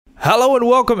Hello and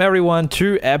welcome everyone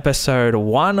to episode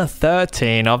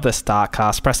 113 of the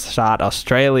Startcast. Press Start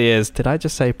Australia's. Did I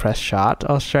just say Press Start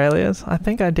Australia's? I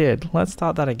think I did. Let's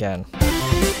start that again.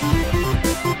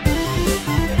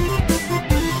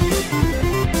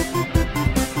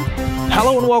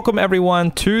 Hello and welcome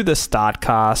everyone to the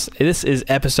Startcast. This is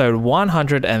episode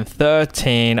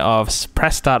 113 of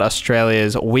Press Start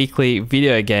Australia's weekly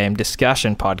video game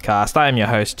discussion podcast. I am your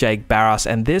host, Jake Barros,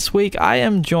 and this week I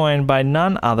am joined by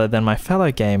none other than my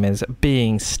fellow gamers,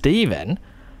 being Steven.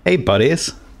 Hey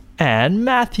buddies. And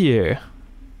Matthew.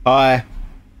 Hi.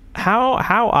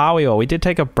 How are we all? We did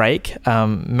take a break.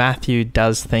 Matthew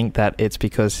does think that it's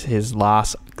because his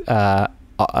last, what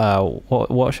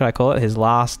should I call it? His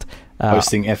last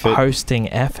hosting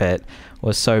effort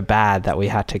was so bad that we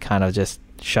had to kind of just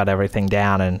shut everything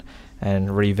down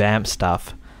and revamp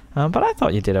stuff. But I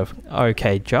thought you did an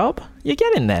okay job. You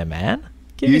get in there, man.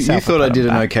 You thought I did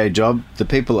an okay job. The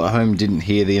people at home didn't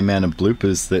hear the amount of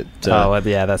bloopers that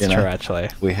that's true actually.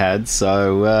 We had,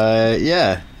 so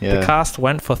yeah. The cast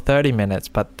went for 30 minutes,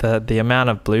 but the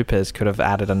amount of bloopers could have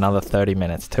added another 30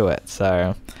 minutes to it.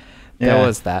 So there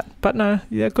was that. But no,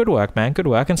 yeah, good work, man. Good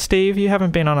work. And Steve, you haven't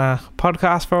been on a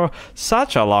podcast for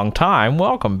such a long time.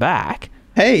 Welcome back.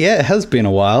 Hey, yeah, it has been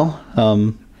a while.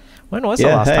 When was the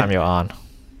last time you were on?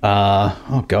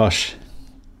 Oh gosh.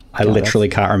 I literally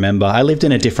can't remember. I lived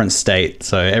in a different state,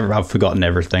 so I've forgotten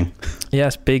everything.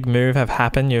 Yes, big move have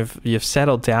happened. You've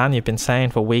settled down. You've been saying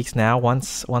for weeks now,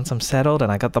 once I'm settled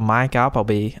and I got the mic up, I'll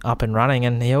be up and running,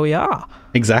 and here we are.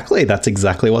 Exactly. That's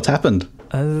exactly what's happened.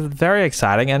 Very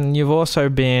exciting. And you've also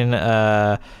been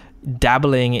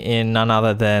dabbling in none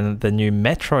other than the new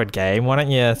Metroid game. Why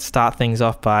don't you start things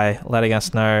off by letting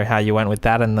us know how you went with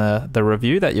that and the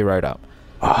review that you wrote up?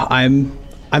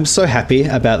 I'm so happy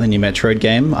about the new Metroid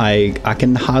game. I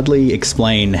can hardly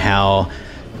explain how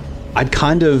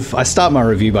I start my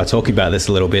review by talking about this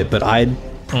a little bit, but I'd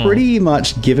pretty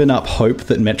much given up hope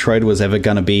that Metroid was ever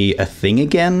going to be a thing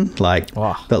again.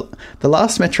 The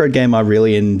last Metroid game I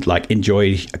really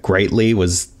enjoyed greatly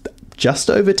was just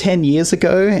over 10 years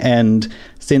ago, and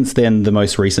since then the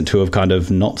most recent two have kind of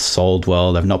not sold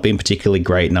well. They've not been particularly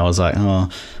great, and I was like, a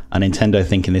Nintendo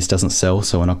thinking this doesn't sell,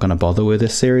 so we're not going to bother with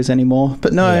this series anymore.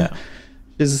 But no,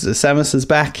 Samus is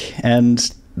back, and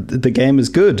the game is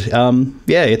good.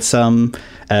 It's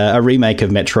a remake of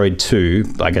Metroid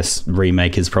 2. I guess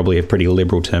remake is probably a pretty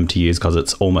liberal term to use because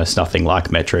it's almost nothing like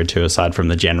Metroid 2 aside from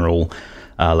the general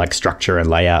structure and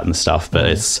layout and stuff. But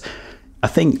it's, I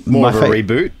think, more of a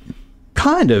reboot.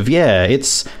 Kind of, yeah.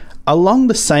 It's along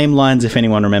the same lines, if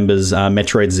anyone remembers,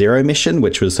 Metroid Zero Mission,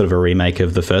 which was sort of a remake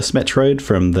of the first Metroid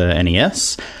from the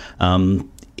NES.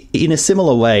 In a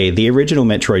similar way, the original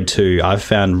Metroid 2 I've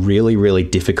found really, really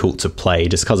difficult to play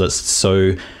just because it's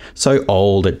so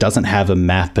old. It doesn't have a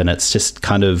map, and it's just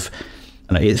kind of,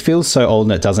 it feels so old,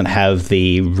 and it doesn't have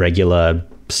the regular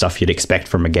stuff you'd expect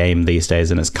from a game these days,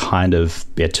 and it's kind of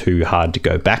too hard to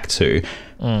go back to.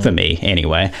 For me,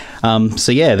 anyway.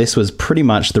 This was pretty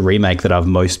much the remake that I've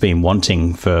most been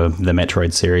wanting for the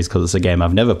Metroid series because it's a game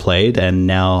I've never played, and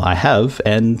now I have,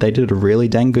 and they did a really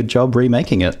dang good job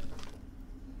remaking it.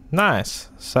 Nice.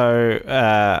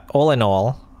 So, all in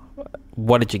all,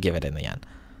 what did you give it in the end?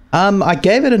 I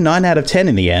gave it a 9 out of 10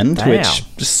 in the end, which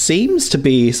seems to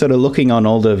be sort of looking on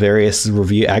all the various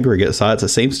review aggregate sites. It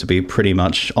seems to be pretty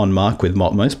much on mark with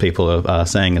what most people are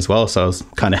saying as well. So I was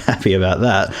kind of happy about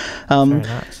that. Very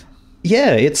nice.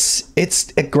 Yeah,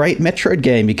 it's a great Metroid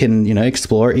game. You can,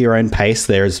 explore at your own pace.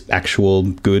 There's actual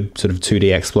good sort of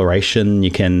 2D exploration.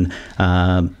 You can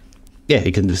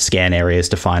you can scan areas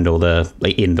to find all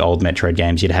in the old Metroid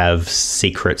games, you'd have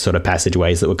secret sort of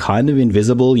passageways that were kind of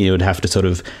invisible. You would have to sort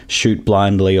of shoot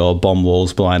blindly or bomb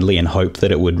walls blindly and hope that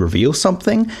it would reveal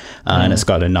something. And it's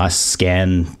got a nice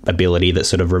scan ability that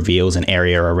sort of reveals an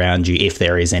area around you if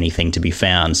there is anything to be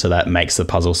found. So that makes the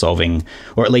puzzle solving,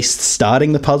 or at least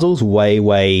starting the puzzles, way,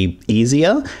 way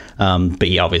easier. But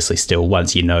you obviously still,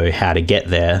 once you know how to get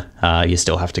there, you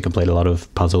still have to complete a lot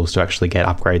of puzzles to actually get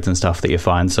upgrades and stuff that you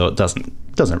find, so it doesn't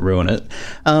ruin it.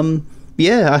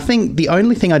 I think the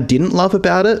only thing I didn't love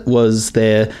about it was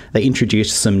they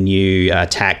introduced some new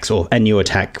attacks, or a new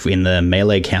attack in the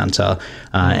melee counter,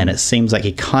 and it seems like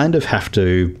you kind of have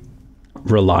to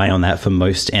rely on that for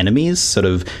most enemies. Sort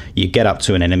of, you get up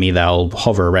to an enemy, they'll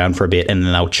hover around for a bit, and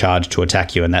then they'll charge to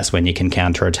attack you, and that's when you can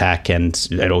counterattack, and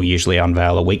it'll usually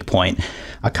unveil a weak point.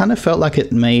 I kind of felt like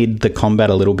it made the combat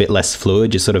a little bit less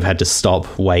fluid. You sort of had to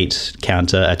stop, wait,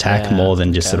 counter attack more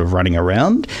than just sort of running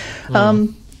around.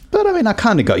 But I mean, I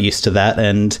kind of got used to that,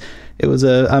 and it was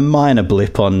a minor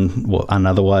blip on an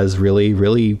otherwise really,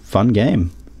 really fun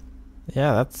game.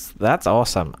 Yeah, that's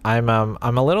awesome. I'm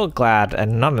a little glad,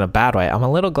 and not in a bad way. I'm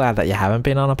a little glad that you haven't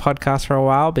been on a podcast for a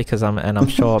while, because I'm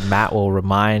sure Matt will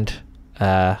remind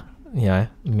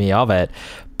me of it.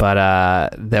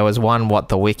 But there was one What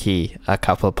the Wiki a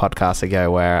couple of podcasts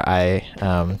ago where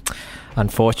I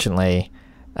unfortunately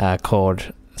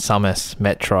called Samus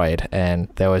Metroid, and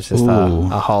there was just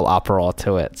a whole uproar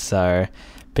to it. So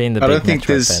being the big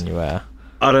Metroid fan you were.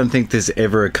 I don't think there's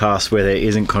ever a cast where there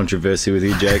isn't controversy with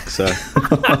you, Jake. So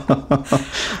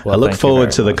I look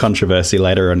forward to the controversy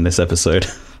later in this episode.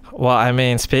 Well, I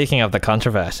mean, speaking of the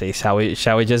controversy, shall we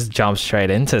just jump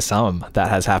straight into some that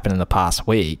has happened in the past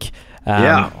week?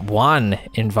 One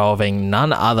involving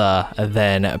none other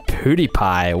than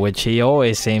PewDiePie, which he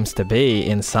always seems to be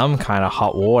in some kind of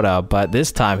hot water, but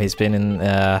this time he's been in,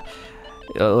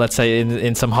 let's say,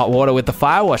 in some hot water with the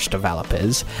Firewatch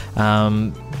developers,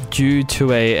 due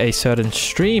to a certain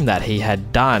stream that he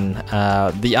had done.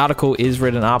 The article is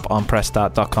written up on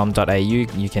pressstart.com.au.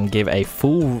 You can give a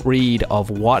full read of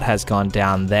what has gone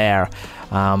down there,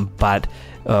 but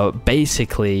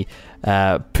basically,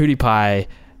 PewDiePie,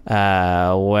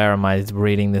 where am I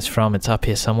reading this from? It's up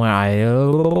here somewhere.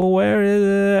 Where is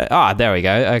it? There we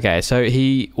go. Okay, so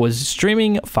he was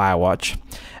streaming Firewatch,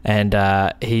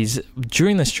 and he's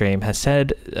during the stream has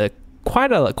said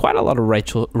quite a lot of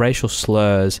racial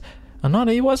slurs.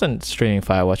 He wasn't streaming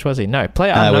Firewatch, was he? No,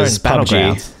 PlayerUnknown's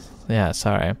Battlegrounds. Yeah,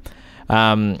 sorry.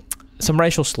 Some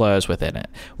racial slurs within it,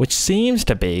 which seems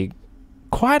to be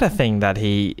quite a thing that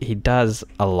he does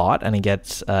a lot, and he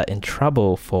gets in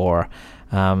trouble for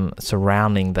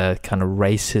surrounding the kind of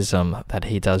racism that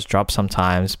he does drop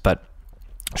sometimes. But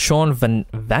Sean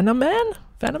Vanaman,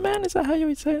 is that how you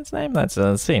would say his name? That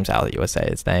seems how you would say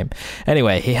his name.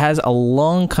 Anyway, he has a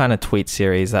long kind of tweet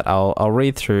series that I'll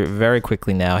read through very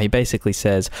quickly now. He basically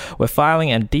says, "We're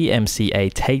filing a DMCA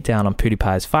takedown on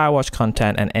PewDiePie's Firewatch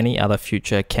content and any other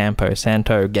future Campo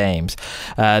Santo games.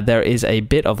 There is a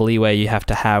bit of leeway you have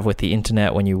to have with the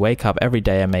internet when you wake up every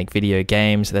day and make video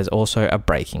games. There's also a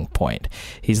breaking point.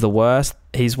 He's the worst.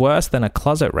 He's worse than a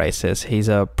closet racist. He's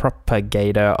a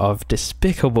propagator of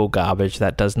despicable garbage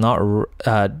that does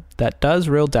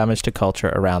real damage to culture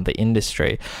around the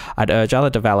industry. I'd urge other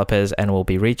developers, and will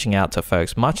be reaching out to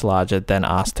folks much larger than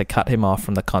us, to cut him off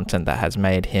from the content that has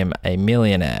made him a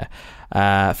millionaire.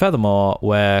 Furthermore,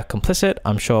 we're complicit.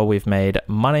 I'm sure we've made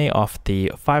money off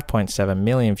the 5.7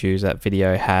 million views that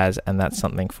video has, and that's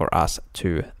something for us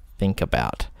to think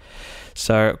about."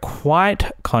 So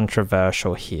quite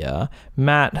controversial here.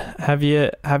 Matt, have you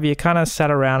kind of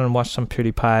sat around and watched some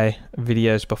PewDiePie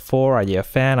videos before? Are you a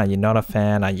fan? Are you not a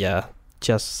fan? Are you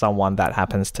just someone that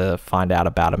happens to find out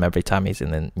about him every time he's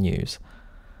in the news?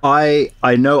 I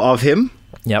know of him.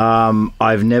 Yep.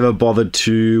 I've never bothered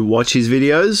to watch his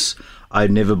videos. I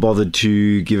never bothered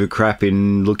to give a crap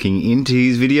in looking into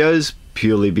his videos,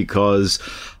 purely because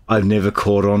I've never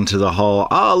caught on to the whole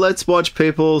let's watch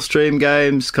people stream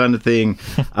games kind of thing.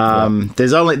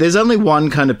 There's only one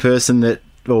kind of person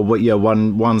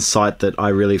one site that I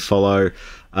really follow,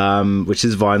 which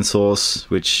is VineSource,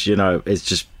 which is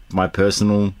just my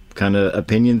personal kind of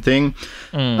opinion thing.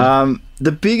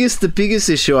 The biggest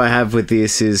issue I have with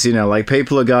this is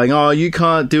people are going, you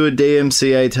can't do a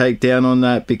DMCA takedown on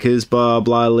that because blah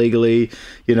blah legally,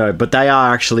 but they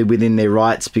are actually within their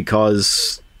rights,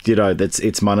 because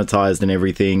it's monetized and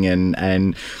everything,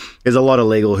 and there's a lot of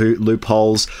legal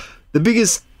loopholes. The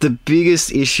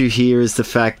biggest issue here is the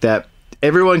fact that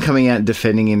everyone coming out and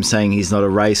defending him, saying he's not a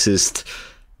racist,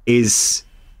 is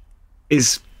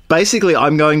basically,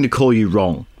 I'm going to call you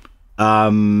wrong,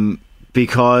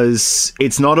 because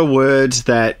it's not a word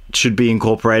that should be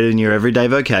incorporated in your everyday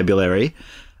vocabulary.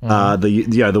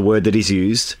 The word that is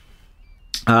used,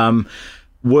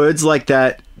 words like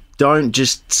that don't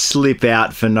just slip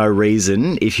out for no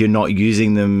reason if you're not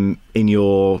using them in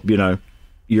your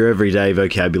everyday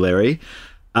vocabulary.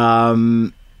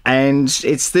 And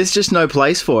there's just no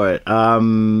place for it.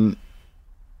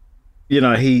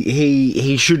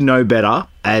 He should know better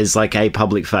as like a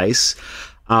public face.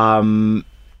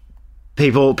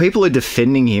 People are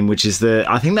defending him, which is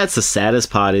I think that's the saddest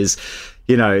part, is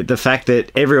the fact that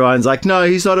everyone's like, no,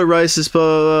 he's not a racist,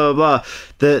 blah, blah,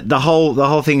 blah. The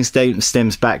whole thing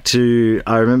stems back to,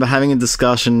 I remember having a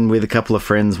discussion with a couple of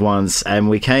friends once, and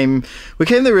we came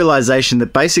to the realization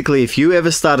that basically if you ever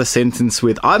start a sentence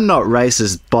with, I'm not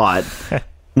racist, but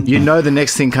the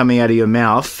next thing coming out of your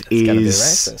mouth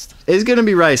is going to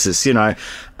be racist.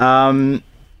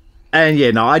 And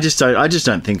yeah, no, I just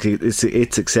don't think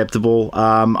it's acceptable.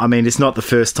 I mean, it's not the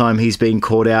first time he's been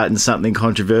caught out in something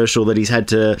controversial that he's had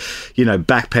to,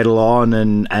 backpedal on,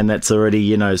 and that's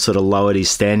already, sort of lowered his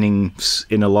standing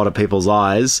in a lot of people's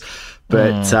eyes.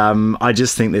 But I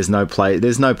just think there's no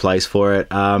place for it.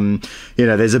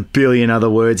 There's a billion other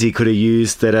words he could have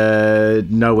used that are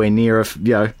nowhere near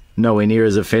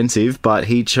as offensive, but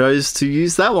he chose to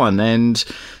use that one. And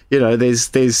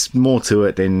there's more to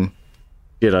it than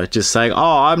just saying,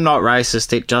 "Oh, I'm not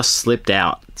racist. It just slipped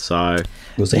out." So it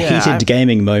was a heated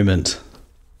gaming moment.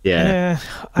 Yeah.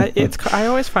 I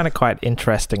always find it quite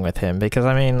interesting with him because,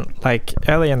 I mean, like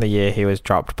early in the year, he was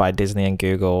dropped by Disney and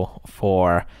Google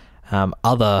for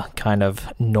other kind of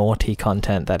naughty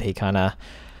content that he kind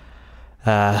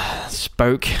of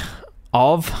spoke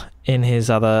of in his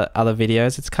other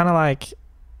videos. It's kind of like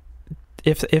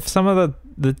if some of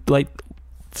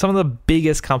some of the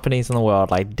biggest companies in the world,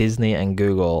 like Disney and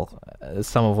Google,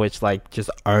 some of which like just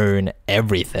own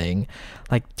everything,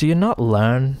 like, do you not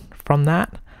learn from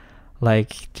that?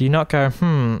 Like, do you not go,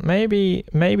 maybe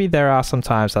there are some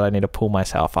times that I need to pull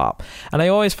myself up? And I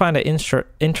always find it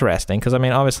interesting because, I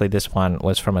mean, obviously this one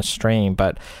was from a stream,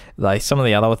 but like some of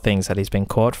the other things that he's been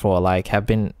caught for, like, have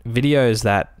been videos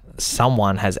that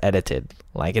someone has edited.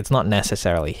 Like, it's not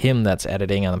necessarily him that's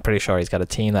editing, and I'm pretty sure he's got a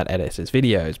team that edits his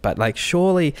videos, but like,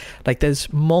 surely, like,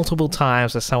 there's multiple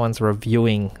times that someone's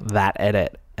reviewing that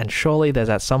edit, and surely there's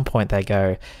at some point they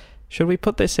go, should we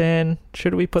put this in?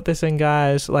 Should we put this in,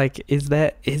 guys? Like, is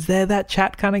there that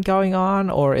chat kind of going on,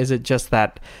 or is it just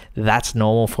that that's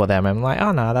normal for them? I'm like,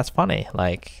 oh no, that's funny.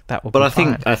 Like, that would. But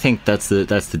I think that's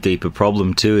the deeper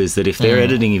problem too. Is that if they're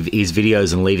editing his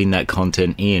videos and leaving that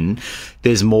content in,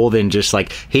 there's more than just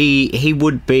like he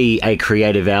would be a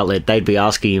creative outlet. They'd be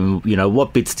asking him,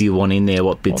 what bits do you want in there?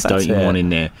 What bits don't you want in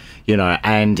there?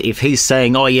 And if he's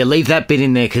saying, oh yeah, leave that bit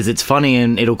in there because it's funny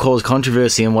and it'll cause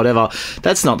controversy and whatever,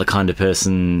 that's not the kind of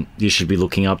person you should be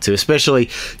looking up to. Especially,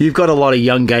 you've got a lot of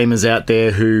young gamers out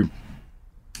there who,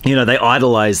 they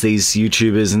idolize these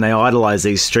YouTubers and they idolize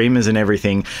these streamers and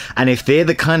everything. And if they're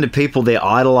the kind of people they're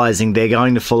idolizing, they're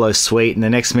going to follow suit, and the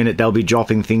next minute they'll be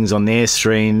dropping things on their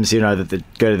streams, that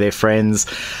go to their friends.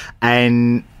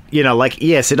 And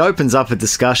yes, it opens up a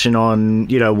discussion on,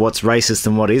 what's racist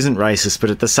and what isn't racist, but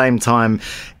at the same time,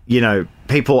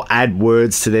 people add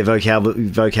words to their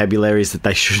vocabularies that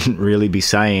they shouldn't really be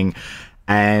saying.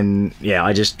 And yeah,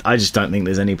 I just don't think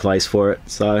there's any place for it.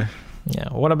 So yeah,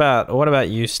 what about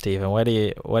you, Stephen? Where do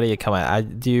you come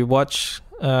at? Do you watch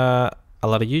a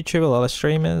lot of YouTube, a lot of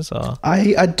streamers, or?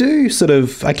 I do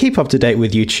I keep up to date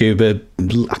with YouTube,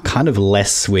 but kind of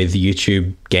less with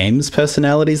YouTube games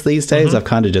personalities these days. Mm-hmm. I've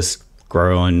kind of just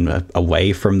grown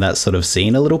away from that sort of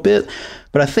scene a little bit.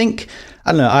 But I think,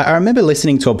 I don't know, I remember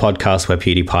listening to a podcast where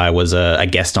PewDiePie was a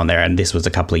guest on there, and this was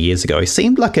a couple of years ago. He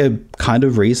seemed like a kind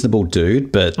of reasonable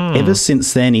dude, but ever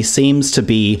since then, he seems to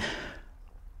be,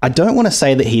 I don't want to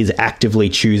say that he's actively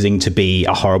choosing to be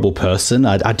a horrible person.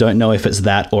 I don't know if it's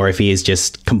that or if he is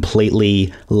just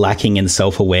completely lacking in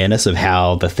self-awareness of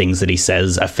how the things that he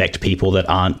says affect people that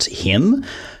aren't him.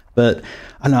 But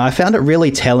I don't know, I found it really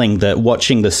telling that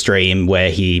watching the stream where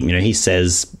he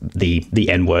says the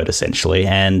N-word essentially,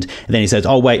 and then he says,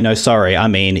 oh wait, no, sorry, I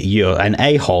mean, you're an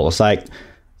a-hole. It's like,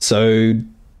 so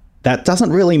that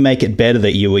doesn't really make it better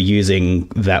that you were using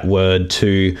that word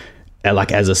to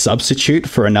like as a substitute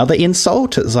for another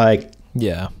insult. It's like,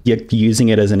 yeah, you're using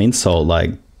it as an insult. Like,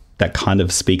 that kind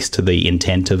of speaks to the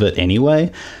intent of it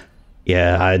anyway.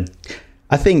 Yeah,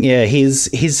 I think, yeah,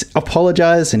 he's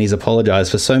apologized, and he's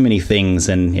apologized for so many things.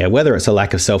 And yeah, whether it's a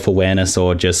lack of self-awareness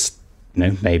or just,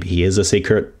 maybe he is a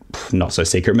secret, not so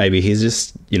secret, maybe he's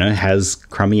just, has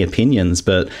crummy opinions.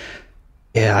 But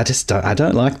yeah, I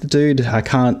don't like the dude. I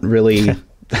can't really...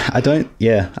 I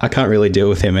can't really deal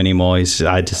with him anymore.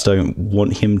 I just don't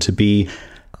want him to be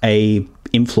a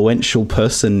influential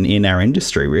person in our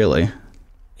industry, really.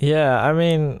 Yeah, I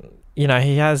mean, he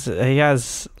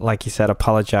has, like you said,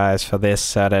 apologized for this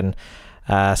certain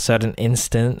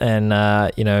instant,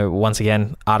 and once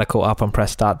again, article up on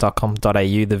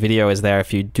pressstart.com.au. The video is there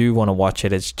if you do want to watch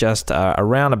it. It's just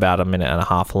around about a minute and a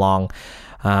half long.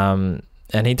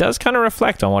 And he does kind of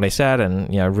reflect on what he said,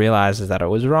 and realizes that it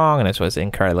was wrong and it was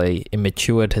incredibly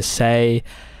immature to say.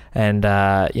 And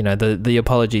the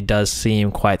apology does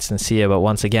seem quite sincere, but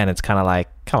once again, it's kind of like,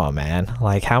 come on, man!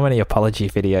 Like, how many apology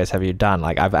videos have you done?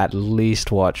 Like, I've at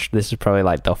least watched. This is probably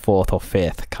like the 4th or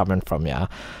 5th coming from you.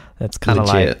 It's kind of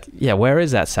like, yeah, where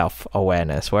is that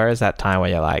self-awareness? Where is that time where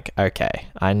you're like, okay,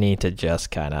 I need to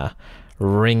just kind of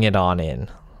ring it on in?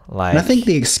 Like, And I think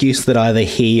the excuse that either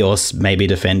he or maybe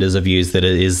defenders have used that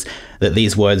it is that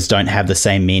these words don't have the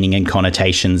same meaning and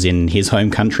connotations in his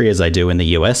home country as they do in the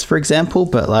US, for example.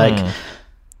 But like,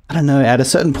 I don't know, at a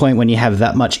certain point when you have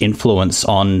that much influence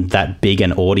on that big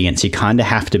an audience, you kind of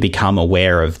have to become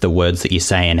aware of the words that you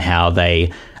say and how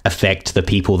they affect the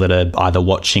people that are either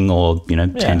watching or, you know,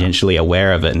 tangentially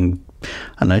aware of it. And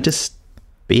I don't know, just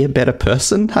be a better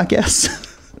person, I guess.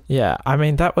 Yeah, I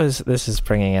mean, this is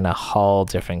bringing in a whole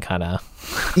different kind of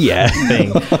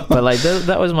thing. But like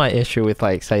that was my issue with,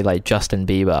 like, say, like Justin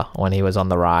Bieber when he was on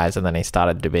the rise and then he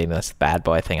started doing this bad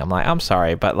boy thing. I'm like, I'm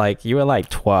sorry, but like you were like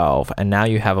 12 and now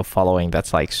you have a following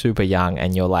that's like super young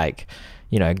and you're like,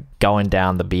 you know, going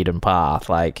down the beaten path.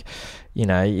 Like, you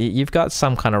know, you've got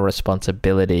some kind of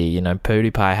responsibility. You know,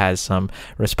 PewDiePie has some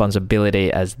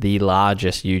responsibility as the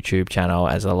largest YouTube channel,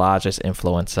 as the largest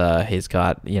influencer. He's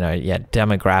got, you know,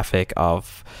 demographic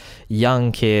of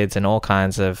young kids and all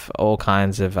kinds of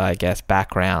I guess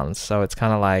backgrounds. So it's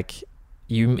kind of like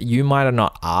you might have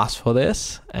not asked for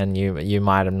this, and you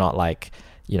might have not, like,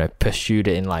 you know, pursued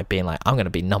it in like being like, I'm going to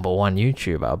be number one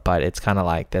YouTuber. But it's kind of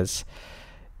like there's,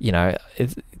 you know,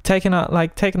 it's taking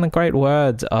the great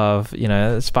words of, you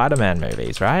know, Spider-Man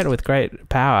movies, right? With great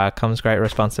power comes great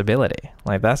responsibility.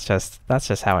 Like that's just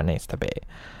how it needs to be.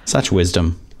 Such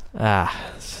wisdom.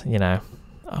 You know,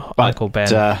 But, Uncle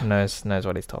Ben knows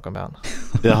what he's talking about.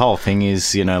 The whole thing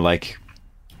is, you know, like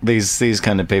these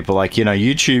kind of people, like, you know,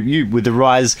 YouTube, with the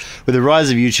rise of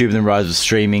YouTube and the rise of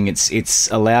streaming,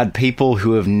 it's allowed people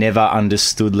who have never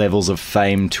understood levels of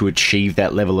fame to achieve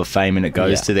that level of fame, and it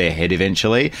goes to their head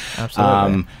eventually.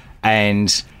 Absolutely.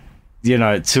 And, you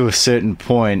know, to a certain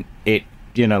point, it,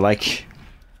 you know, like,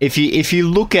 if you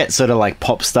look at sort of like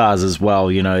pop stars as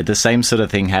well, you know, the same sort of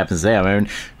thing happens there. I mean,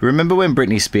 remember when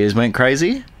Britney Spears went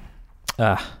crazy?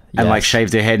 And like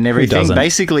shaved her head and everything.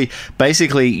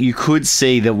 Basically, you could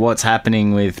see that what's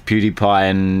happening with PewDiePie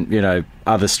and, you know,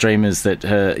 other streamers that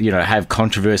you know, have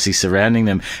controversy surrounding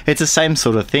them. It's the same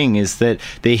sort of thing. Is that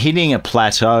they're hitting a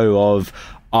plateau of,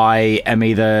 I am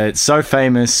either so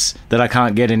famous that I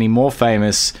can't get any more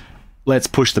famous, let's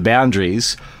push the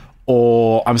boundaries,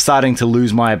 or I'm starting to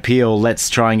lose my appeal, let's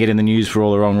try and get in the news for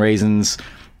all the wrong reasons.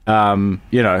 You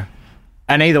know,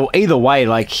 and either way,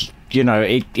 like, you know,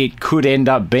 it could end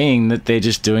up being that they're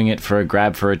just doing it for a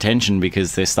grab for attention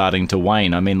because they're starting to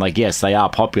wane. I mean, like, yes, they are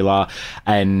popular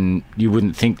and you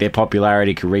wouldn't think their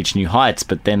popularity could reach new heights,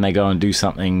 but then they go and do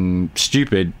something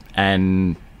stupid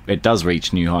and it does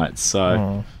reach new heights.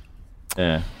 So,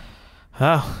 yeah.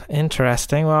 Oh,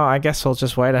 interesting. Well, I guess we'll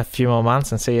just wait a few more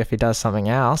months and see if he does something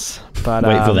else. But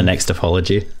wait for the next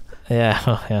apology.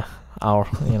 Yeah. I'll,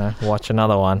 you know, watch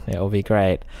another one. It'll be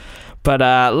great.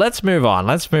 But let's move on.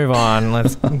 Let's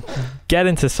get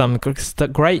into some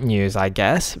great news, I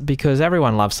guess, because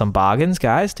everyone loves some bargains,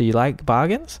 guys. Do you like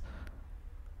bargains?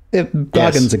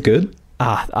 Bargains are good.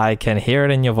 I can hear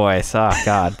it in your voice. Oh,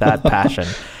 God, that passion.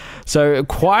 So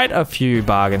quite a few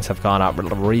bargains have gone up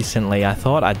recently. I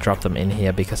thought I'd drop them in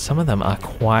here because some of them are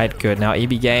quite good. Now,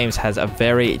 EB Games has a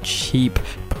very cheap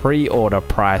pre-order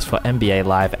price for NBA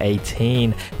Live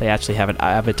 18. They actually have it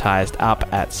advertised up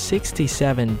at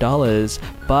 $67,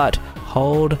 but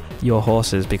hold your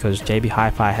horses because JB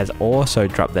Hi-Fi has also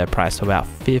dropped their price to about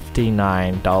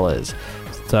 $59.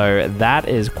 So that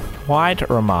is quite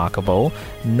remarkable.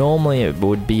 Normally it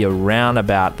would be around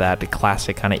about that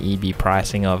classic kind of EB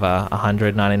pricing of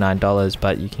 $199,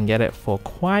 but you can get it for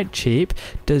quite cheap.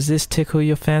 Does this tickle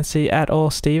your fancy at all,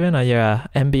 Steven? Are you a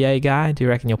NBA guy? Do you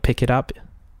reckon you'll pick it up?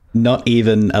 Not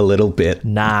even a little bit.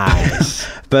 Nice.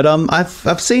 But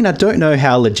I've seen, I don't know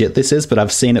how legit this is, but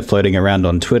I've seen it floating around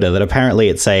on Twitter that apparently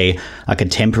it's a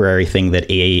temporary thing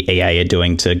that EA are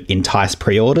doing to entice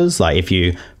pre-orders. Like if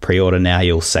you pre-order now,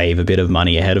 you'll save a bit of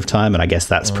money ahead of time. And I guess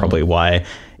that's probably why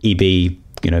EB, you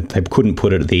know, they couldn't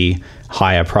put it at the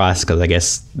higher price because I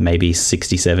guess maybe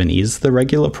 67 is the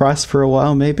regular price for a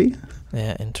while, maybe.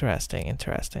 Yeah, interesting.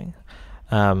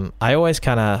 I always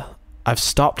I've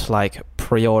stopped like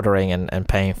pre-ordering and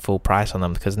paying full price on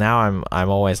them because now I'm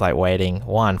always like waiting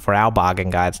for our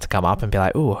bargain guides to come up and be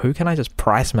like, ooh, who can I just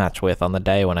price match with on the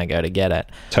day when I go to get it?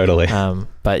 Totally.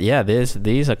 But yeah,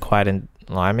 these are quite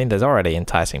I mean, there's already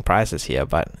enticing prices here,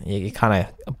 but it kind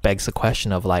of begs the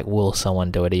question of like, will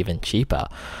someone do it even cheaper?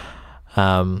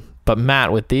 But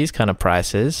Matt, with these kind of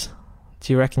prices,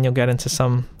 do you reckon you'll get into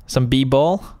some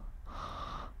b-ball?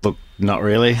 Look, not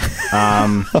really.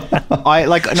 Having said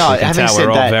we're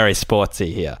all that, very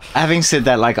sportsy here. Having said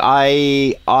that, like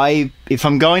if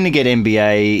I'm going to get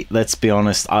NBA, let's be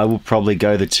honest, I will probably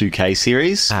go the 2K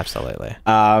series. Absolutely.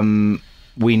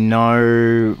 we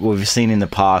know, we've seen in the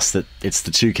past that it's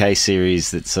the 2K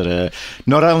series that sort of,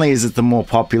 not only is it the more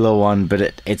popular one,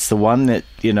 but it's the one that,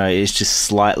 you know, is just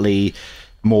slightly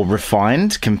more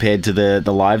refined compared to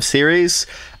the live series.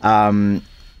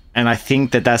 And I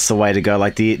think that that's the way to go.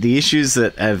 Like the issues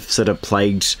that have sort of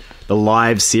plagued the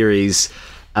live series,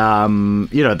 you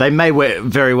know, they may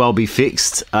very well be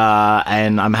fixed,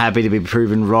 and I'm happy to be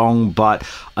proven wrong, but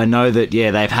I know that,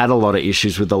 yeah, they've had a lot of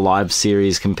issues with the live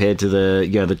series compared to the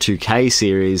 2K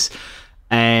series.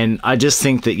 And I just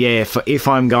think that, yeah, if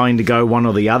I'm going to go one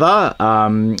or the other,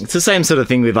 it's the same sort of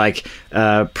thing with like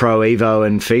Pro Evo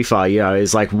and FIFA. You know,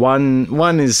 is like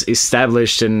one is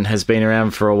established and has been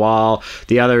around for a while.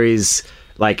 The other is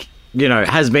like, you know,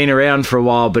 has been around for a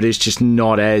while, but is just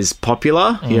not as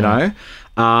popular. You know,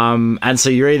 and so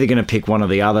you're either going to pick one or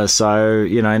the other. So,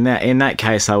 you know, in that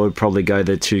case, I would probably go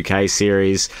the 2K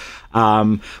series.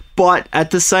 But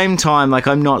at the same time, like,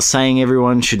 I'm not saying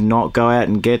everyone should not go out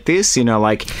and get this, you know,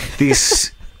 like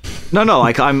this. No,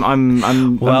 like I'm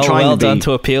trying done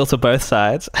to appeal to both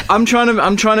sides. I'm trying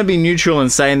to be neutral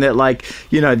and saying that, like,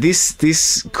 you know,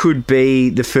 this could be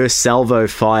the first salvo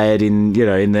fired in, you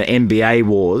know, in the NBA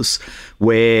wars,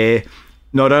 where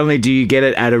not only do you get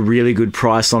it at a really good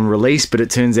price on release, but it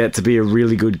turns out to be a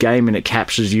really good game and it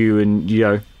captures you, and, you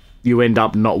know, you end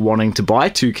up not wanting to buy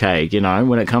 2K, you know,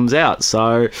 when it comes out.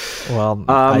 So, well,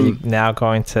 are you now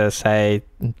going to say,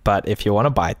 but if you want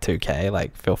to buy 2K,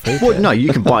 like, feel free to? Well, no,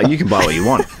 you can buy what you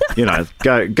want. You know,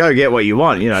 go get what you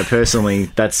want. You know,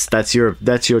 personally, that's your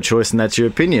choice and that's your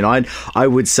opinion. I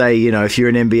would say, you know, if you're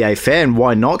an NBA fan,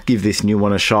 why not give this new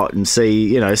one a shot and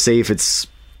see if it's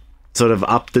sort of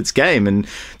upped its game, and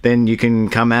then you can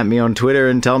come at me on Twitter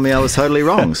and tell me I was totally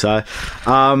wrong. So,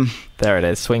 there it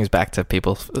is. Swings back to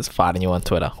people fighting you on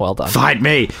Twitter. Well done. Fight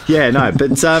me. Yeah, no,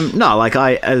 but no, like,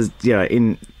 as you know,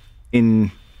 in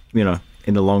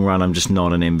the long run, I'm just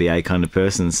not an NBA kind of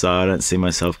person, so I don't see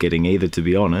myself getting either, to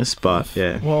be honest. But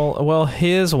yeah. Well,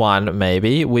 here's one.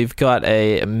 Maybe we've got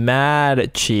a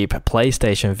mad cheap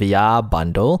PlayStation VR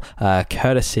bundle,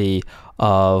 courtesy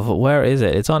of, where is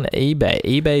it? It's on eBay.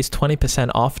 eBay's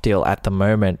 20% off deal at the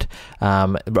moment.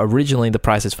 Originally, the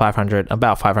price is about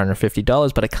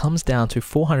 $550, but it comes down to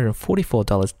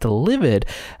 $444 delivered,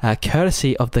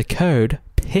 courtesy of the code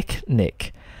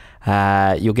PICNIC.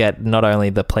 You'll get not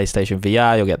only the PlayStation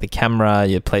VR, you'll get the camera,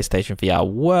 your PlayStation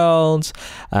VR Worlds,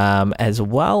 as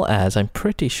well as, I'm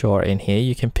pretty sure in here,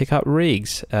 you can pick up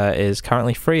rigs. Is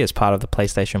currently free as part of the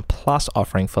PlayStation Plus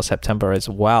offering for September as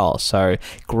well. So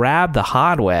grab the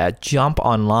hardware, jump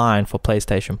online for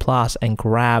PlayStation Plus, and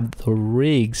grab the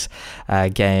rigs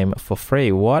game for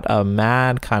free. What a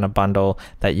mad kind of bundle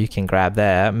that you can grab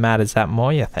there. Matt, is that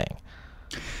more your thing?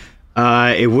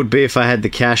 It would be if I had the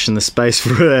cash and the space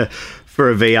for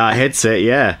a VR headset.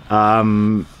 Yeah.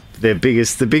 The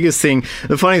biggest thing.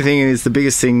 The funny thing is, the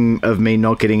biggest thing of me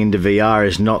not getting into VR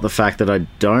is not the fact that I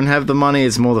don't have the money.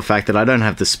 It's more the fact that I don't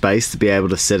have the space to be able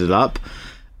to set it up.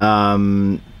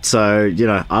 So, you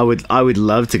know, I would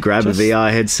love to grab a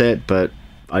VR headset, but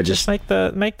I just make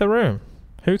the room.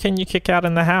 Who can you kick out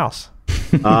in the house?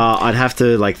 I'd have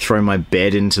to, like, throw my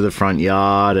bed into the front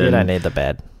yard. And, you don't need the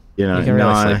bed. You know, you can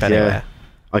really sleep anywhere.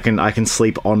 Yeah. I can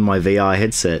sleep on my VR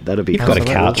headset. That'll be. You've got a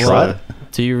couch, right?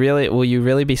 Will you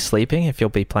really be sleeping if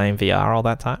you'll be playing VR all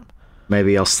that time?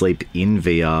 Maybe I'll sleep in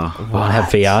VR. I'll have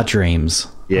VR dreams.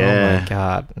 Yeah. Oh my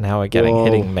god! Now we're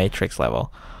hitting Matrix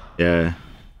level. Yeah.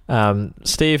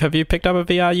 Steve, have you picked up a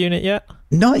VR unit yet?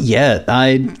 Not yet.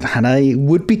 I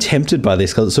would be tempted by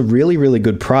this because it's a really, really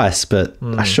good price, but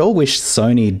I sure wish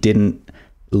Sony didn't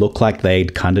look like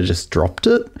they'd kind of just dropped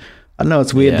it. I don't know,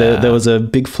 it's weird. Yeah. There was a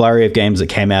big flurry of games that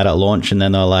came out at launch, and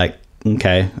then they're like,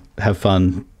 okay, have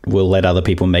fun. We'll let other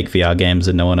people make VR games,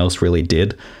 and no one else really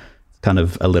did. It's kind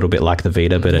of a little bit like the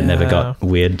Vita, but it never got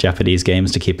weird Japanese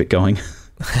games to keep it going.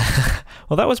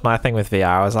 Well, that was my thing with VR.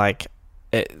 I was like,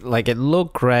 it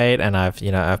looked great, and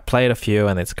I've played a few,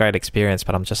 and it's a great experience,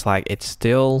 but I'm just like, it's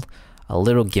still a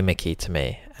little gimmicky to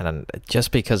me. And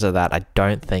just because of that, I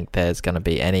don't think there's going to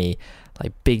be any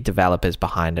like big developers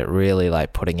behind it really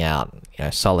like putting out, you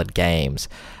know, solid games.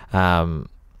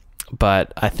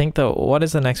 But I think what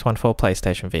is the next one for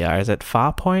PlayStation VR? Is it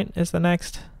Farpoint is the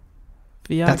next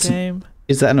VR game?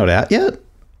 Is that not out yet?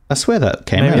 I swear that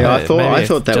came out. Yeah, I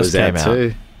thought that was out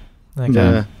too. Okay.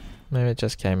 Yeah. Maybe it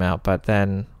just came out. But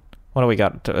then what do we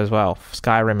got as well?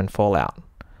 Skyrim and Fallout.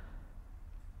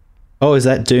 Oh, is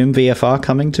that Doom VFR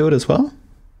coming to it as well?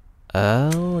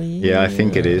 Oh, yeah. Yeah, I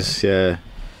think it is. Yeah.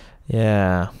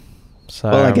 Yeah. So,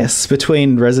 well, I guess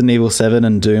between Resident Evil 7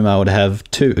 and Doom, I would have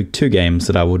two games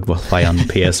that I would play on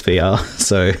PSVR.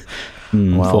 So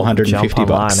Well, $450 jump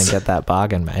online and get that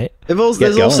bargain, mate.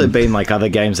 There's also been like other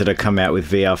games that have come out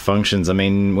with VR functions. I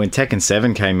mean, when Tekken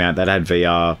 7 came out, that had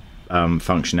VR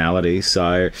functionality.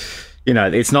 So, you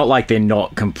know, it's not like they're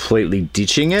not completely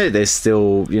ditching it. There's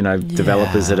still, you know,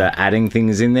 developers that are adding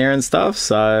things in there and stuff.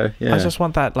 So, yeah. I just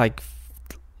want that like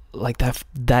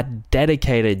that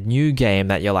dedicated new game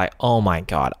that you're like, oh my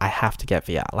god, I have to get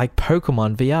VR. Like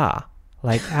Pokemon VR.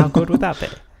 Like, how good would that be?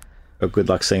 But good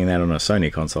luck seeing that on a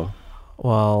Sony console.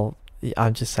 Well,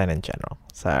 I'm just saying in general.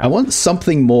 So I want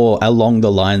something more along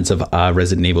the lines of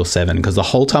Resident Evil 7, because the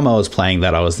whole time I was playing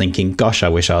that, I was thinking, gosh, I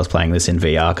wish I was playing this in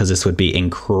VR because this would be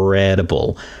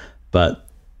incredible. But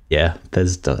yeah,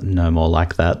 there's no more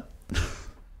like that.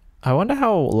 I wonder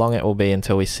how long it will be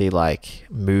until we see like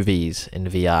movies in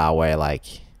VR where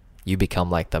like you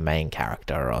become like the main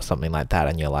character or something like that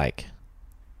and you're like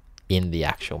in the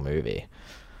actual movie.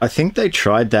 I think they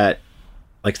tried that.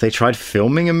 Like, they tried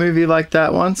filming a movie like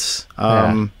that once.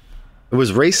 It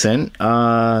was recent.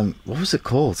 What was it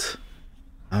called?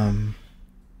 I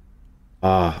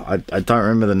don't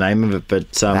remember the name of it,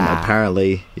 but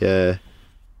apparently, yeah.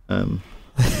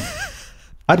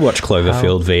 I'd watch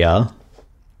Cloverfield VR.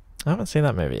 I haven't seen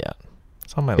that movie yet.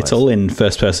 It's on my list. It's all in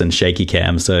first-person shaky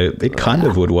cam, so it kind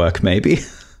of would work, maybe.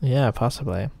 Yeah,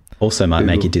 possibly. Also might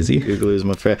make you dizzy. Google is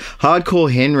my favorite.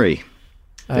 Hardcore Henry.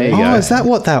 There you go. Is that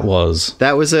what that was?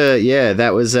 It was a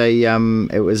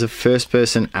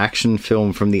first-person action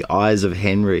film from the eyes of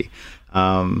Henry.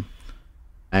 God,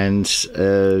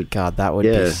 that would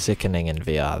be sickening in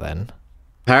VR then.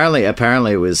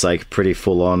 Apparently it was like pretty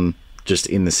full on just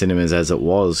in the cinemas as it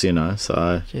was, you know,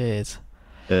 so. Jeez.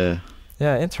 Yeah.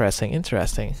 Yeah, interesting.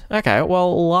 Okay,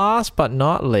 well, last but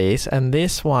not least, and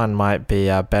this one might be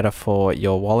better for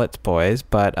your wallets, boys,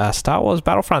 but Star Wars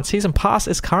Battlefront Season Pass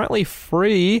is currently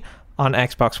free on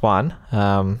Xbox One.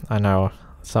 I know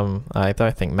I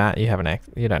don't think, Matt, you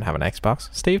don't have an Xbox.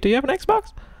 Steve, do you have an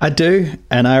Xbox? I do,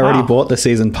 and I already bought the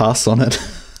Season Pass on it.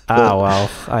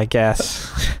 Well, I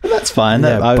guess. That's fine.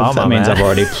 Yeah, that means I've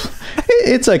already...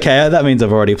 It's okay. That means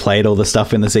I've already played all the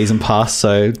stuff in the Season Pass,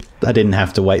 so I didn't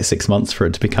have to wait 6 months for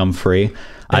it to become free.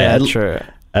 True.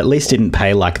 At least didn't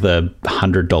pay like the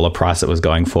 $100 price it was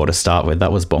going for to start with.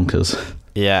 That was bonkers.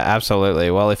 Yeah,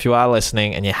 absolutely. Well, if you are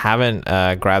listening and you haven't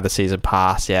grabbed the Season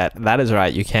Pass yet, that is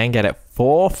right. You can get it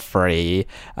for free.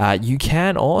 You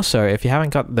can also, if you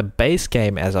haven't got the base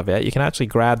game as of yet, you can actually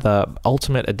grab the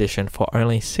Ultimate Edition for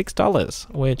only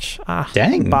 $6, which,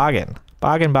 dang. Bargain.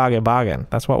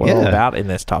 That's what we're all about in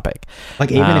this topic.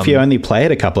 Like, even if you only play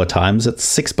it a couple of times, it's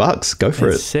 $6. Go for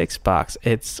it. $6.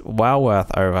 It's well worth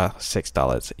over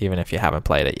 $6, even if you haven't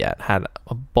played it yet. Had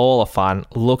a ball of fun.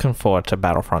 Looking forward to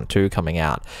Battlefront 2 coming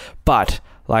out. But,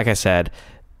 like I said,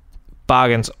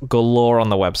 bargains galore on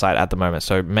the website at the moment.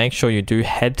 So make sure you do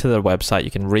head to the website.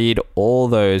 You can read all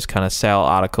those kind of sale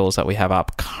articles that we have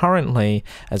up currently,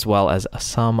 as well as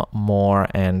some more,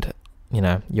 and you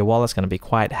know, your wallet's going to be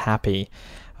quite happy.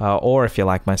 Or if you're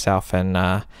like myself and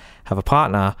have a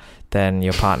partner, then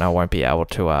your partner won't be able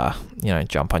to,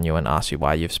 jump on you and ask you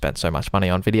why you've spent so much money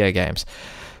on video games.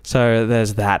 So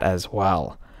there's that as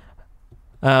well.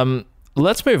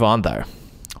 Let's move on though.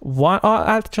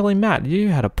 Actually, Matt,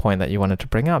 you had a point that you wanted to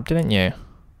bring up, didn't you?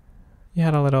 You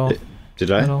had a little...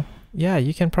 Did I? Yeah,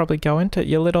 you can probably go into it.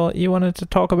 You wanted to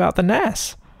talk about the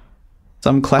NES.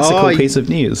 Some classical piece of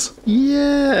news.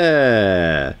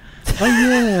 Yeah. Oh,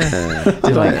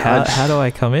 yeah. How do I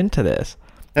come into this?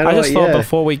 I just thought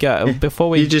before we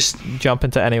just jump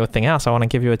into anything else, I want to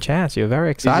give you a chance. You're very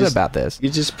excited about this.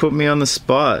 You just put me on the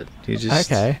spot.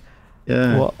 Okay.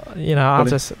 Yeah. Well,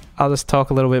 I'll just talk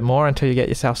a little bit more until you get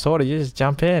yourself sorted. You just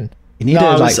jump in. You need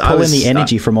to pull in the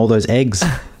energy from all those eggs.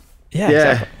 Yeah.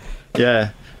 Exactly.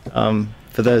 Yeah.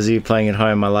 For those of you playing at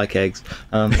home, I like eggs.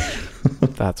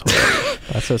 That's weird.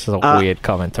 That's just a weird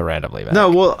comment to randomly make. No,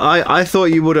 well, I thought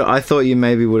you would have. I thought you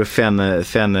maybe would have found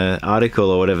the article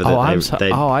or whatever. I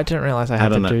didn't realize I had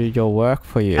to do your work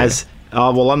for you.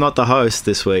 I'm not the host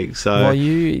this week, so. Well,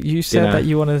 you said that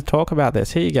you wanted to talk about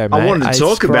this. Here you go, mate. I wanted to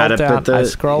talk about it, but I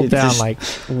scrolled down like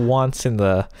once on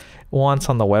the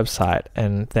website,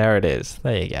 and there it is.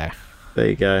 There you go. There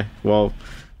you go. Well,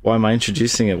 why am I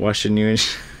introducing it? Why shouldn't you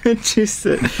introduce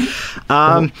it?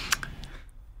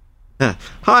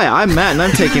 Hi, I'm Matt, and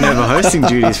I'm taking over hosting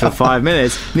duties for 5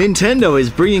 minutes. Nintendo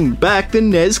is bringing back the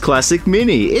NES Classic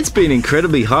Mini. It's been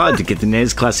incredibly hard to get the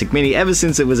NES Classic Mini ever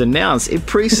since it was announced. It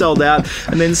pre-sold out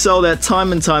and then sold out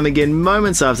time and time again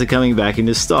moments after coming back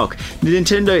into stock.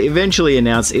 Nintendo eventually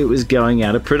announced it was going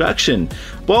out of production.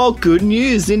 Well, good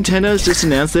news. Nintendo's just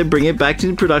announced they're bringing it back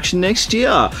into production next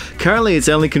year. Currently, it's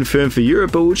only confirmed for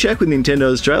Europe, but we'll check with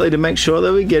Nintendo Australia to make sure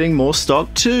that we're getting more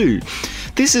stock too.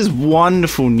 This is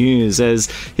wonderful news, as,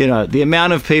 you know, the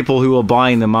amount of people who are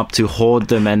buying them up to hoard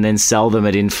them and then sell them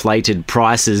at inflated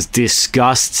prices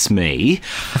disgusts me.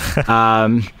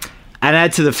 And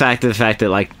add to the fact that,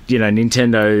 like, you know,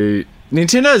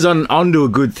 Nintendo's onto a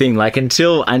good thing. Like,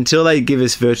 until they give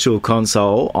us Virtual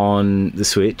Console on the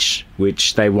Switch,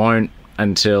 which they won't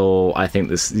until I think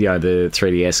this, you know, the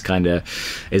 3DS kind of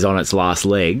is on its last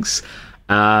legs.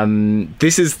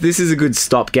 This is a good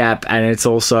stopgap, and it's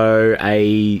also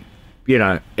a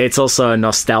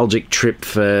nostalgic trip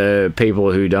for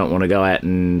people who don't want to go out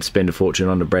and spend a fortune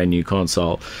on a brand new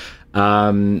console.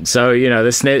 So, you know,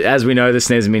 the SNES, as we know, the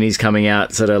SNES Mini is coming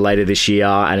out sort of later this year,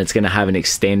 and it's going to have an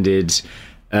extended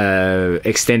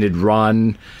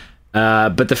run.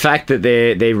 But the fact that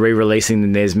they're re-releasing the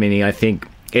NES Mini, I think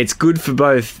it's good for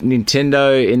both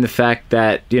Nintendo in the fact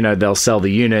that, you know, they'll sell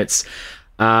the units.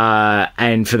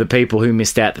 And for the people who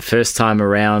missed out the first time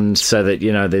around, so that,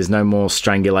 you know, there's no more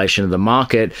strangulation of the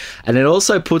market. And it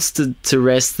also puts to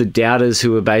rest the doubters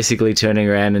who are basically turning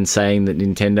around and saying that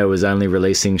Nintendo was only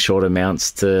releasing short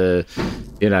amounts to,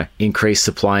 you know, increase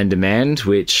supply and demand,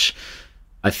 which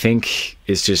I think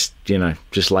is just, you know,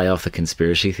 just lay off the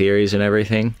conspiracy theories and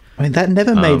everything. I mean, that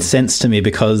never made sense to me,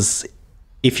 because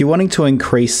if you're wanting to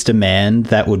increase demand,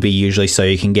 that would be usually so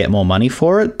you can get more money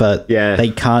for it, but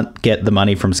they can't get the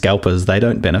money from scalpers. They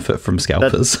don't benefit from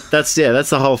scalpers. That's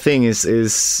the whole thing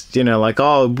is, you know, like,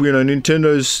 oh, you know,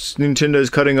 Nintendo's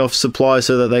cutting off supply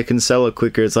so that they can sell it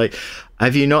quicker. It's like,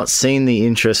 have you not seen the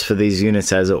interest for these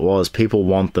units as it was? People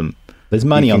want them. There's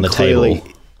money on the table.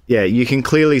 Yeah, you can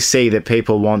clearly see that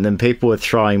people want them. People are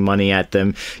throwing money at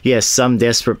them. Yes, some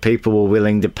desperate people were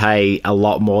willing to pay a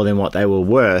lot more than what they were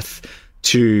worth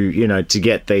to, you know, to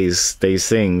get these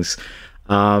things,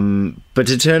 but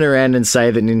to turn around and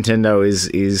say that Nintendo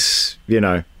is you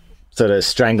know, sort of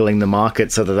strangling the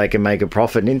market so that they can make a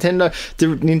profit.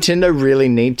 Nintendo really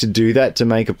need to do that to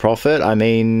make a profit? I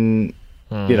mean,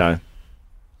 you know,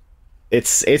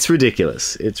 it's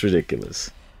ridiculous. It's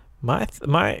ridiculous.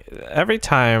 My every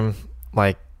time,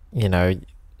 like, you know,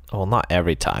 well, not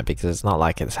every time, because it's not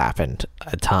like it's happened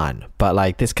a ton, but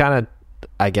like this kind of,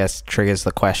 I guess, triggers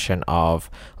the question of,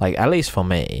 like, at least for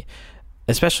me,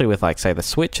 especially with, like, say the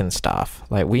Switch and stuff,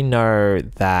 like, we know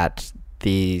that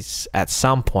these, at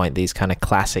some point, these kind of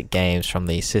classic games from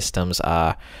these systems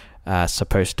are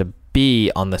supposed to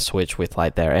be on the Switch with,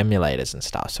 like, their emulators and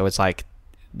stuff. So it's like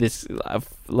this,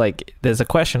 like, there's a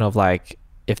question of, like,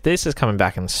 if this is coming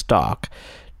back in stock,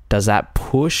 does that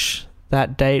push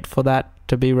that date for that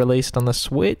to be released on the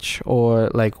Switch, or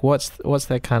like what's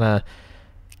their kind of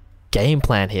game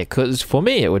plan here? Because for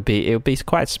me, it would be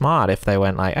quite smart if they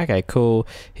went like, okay, cool,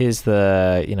 here's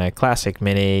the, you know, classic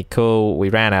Mini, cool, we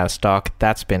ran out of stock,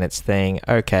 that's been its thing,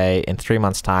 okay, in 3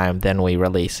 months time then we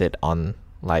release it on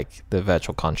like the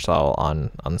Virtual Console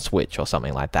on Switch or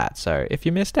something like that. So if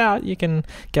you missed out, you can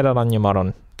get it on your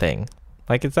modern thing.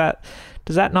 Like, does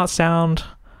that not sound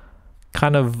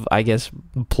kind of, I guess,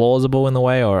 plausible in the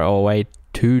way, or a way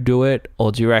to do it?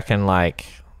 Or do you reckon like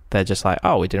they're just like,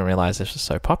 oh, we didn't realize this was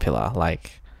so popular?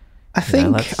 Like, I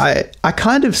think I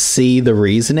kind of see the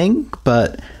reasoning,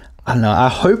 but I don't know. I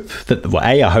hope that, well,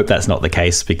 I hope that's not the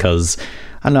case, because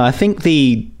I don't know. I think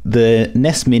the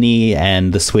NES Mini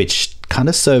and the Switch kind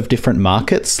of serve different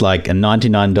markets. Like a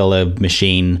 $99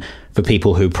 machine for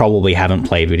people who probably haven't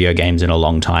played video games in a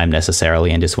long time necessarily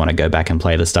and just want to go back and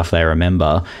play the stuff they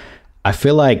remember. I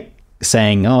feel like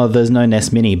saying, oh, there's no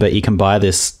NES Mini, but you can buy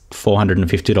this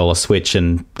 $450 Switch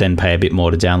and then pay a bit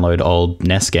more to download old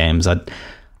NES games. I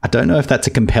don't know if that's a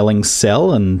compelling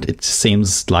sell, and it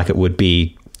seems like it would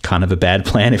be kind of a bad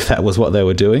plan if that was what they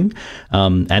were doing.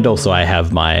 And also I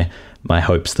have my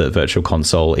hopes that Virtual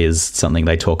Console is something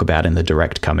they talk about in the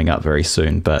Direct coming up very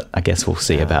soon, but I guess we'll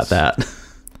see about that.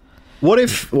 What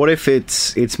if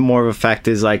it's more of a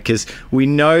factor, is like, because we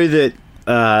know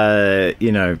that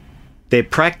you know, they're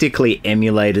practically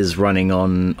emulators running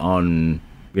on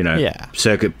you know,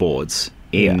 circuit boards.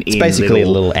 It's basically a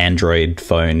little Android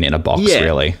phone in a box,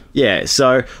 really. Yeah.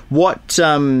 So what's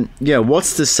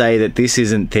to say that this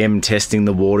isn't them testing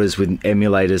the waters with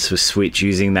emulators for Switch,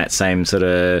 using that same sort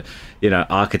of, you know,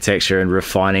 architecture and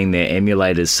refining their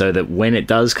emulators so that when it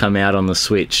does come out on the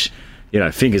Switch, you know,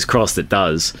 fingers crossed it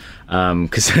does,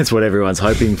 because that's what everyone's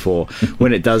hoping for.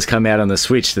 When it does come out on the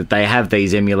Switch, that they have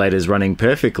these emulators running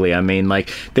perfectly. I mean,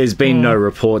 like, there's been no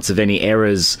reports of any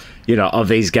errors, you know, of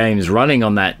these games running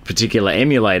on that particular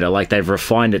emulator. Like, they've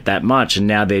refined it that much, and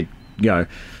now they're, you know,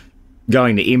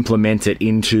 going to implement it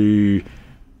into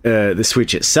the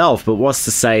Switch itself, but what's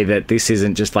to say that this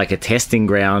isn't just like a testing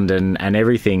ground and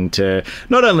everything to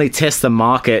not only test the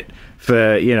market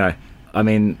for, I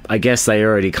mean, I guess they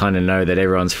already kind of know that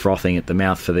everyone's frothing at the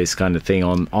mouth for this kind of thing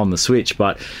on the Switch,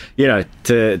 but,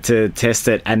 to test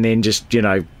it and then just,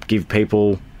 give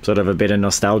people sort of a bit of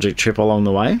nostalgic trip along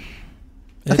the way.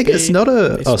 I think it's not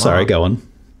a... Oh, sorry, go on.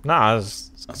 No,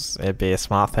 it'd be a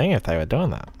smart thing if they were doing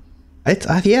that. I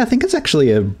think it's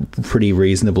actually a pretty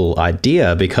reasonable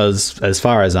idea because, as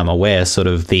far as I'm aware, sort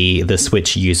of the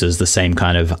Switch uses the same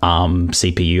kind of ARM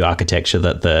CPU architecture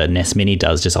that the NES Mini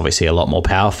does, just obviously a lot more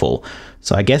powerful.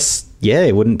 So I guess,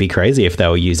 it wouldn't be crazy if they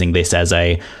were using this as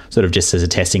a sort of just as a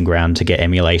testing ground to get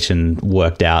emulation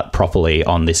worked out properly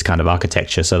on this kind of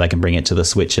architecture so they can bring it to the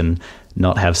Switch and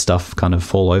not have stuff kind of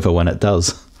fall over when it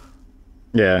does.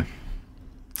 Yeah.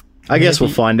 I guess we'll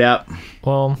find out.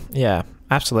 Well, yeah.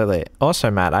 Absolutely. Also,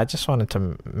 Matt, I just wanted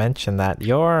to mention that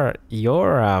your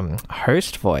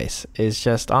host voice is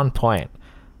just on point.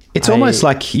 It's almost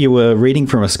like you were reading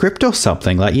from a script or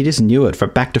something, like you just knew it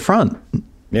from back to front.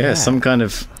 Yeah, some kind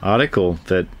of article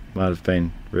that might have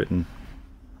been written.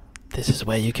 This is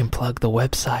where you can plug the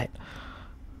website.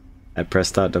 At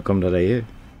pressstart.com.au.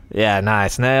 Yeah,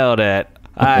 nice. Nailed it.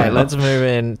 All right, let's move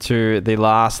into the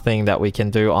last thing that we can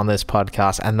do on this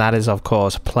podcast, and that is, of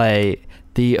course, play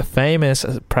the famous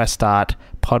Press Start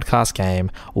podcast game,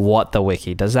 What the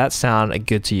Wiki. Does that sound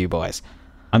good to you boys?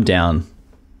 I'm down.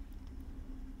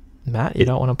 Matt, you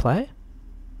don't want to play?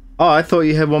 Oh, I thought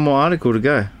you had one more article to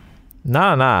go.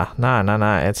 No.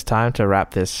 It's time to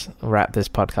wrap this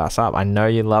podcast up. I know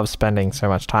you love spending so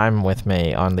much time with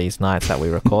me on these nights that we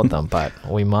record them, but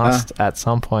we must at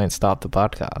some point stop the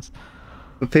podcast.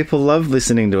 But people love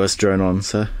listening to us drone on,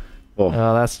 so... Oh,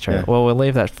 that's true. Yeah. Well, we'll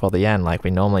leave that for the end like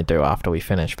we normally do after we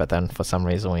finish, but then for some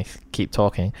reason we keep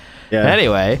talking. Yeah.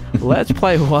 Anyway, let's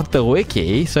play What the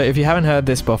Wiki. So if you haven't heard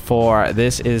this before,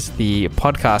 this is the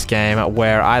podcast game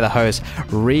where I, the host,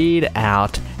 read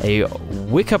out a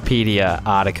Wikipedia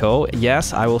article.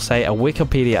 Yes, I will say a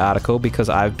Wikipedia article because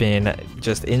I've been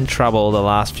just in trouble the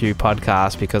last few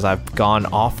podcasts because I've gone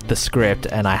off the script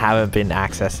and I haven't been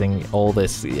accessing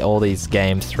all these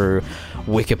games through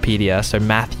Wikipedia. So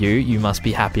Matthew, you must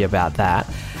be happy about that.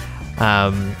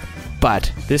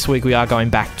 But this week we are going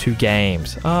back to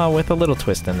games with a little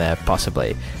twist in there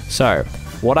possibly. So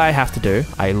what I have to do,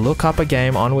 I look up a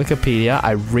game on Wikipedia,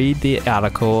 I read the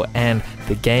article, and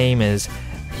the game is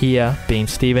here, being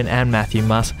Stephen and Matthew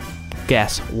must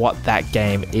guess what that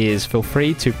game is. Feel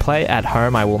free to play at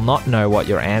home. I will not know what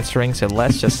you're answering, so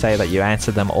let's just say that you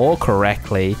answered them all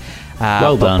correctly.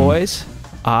 Well done. Boys,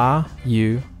 are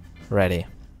you ready?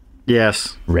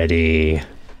 Yes. Ready.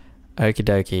 Okie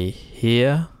dokie.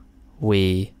 Here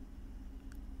we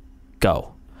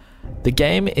go. The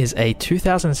game is a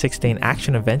 2016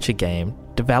 action-adventure game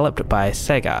developed by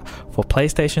Sega for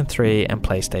PlayStation 3 and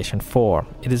PlayStation 4.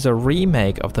 It is a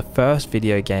remake of the first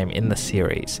video game in the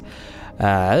series.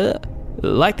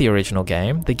 Like the original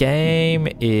game, the game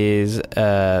is,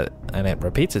 and it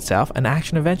repeats itself, an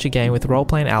action-adventure game with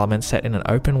role-playing elements set in an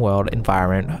open-world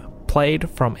environment played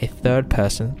from a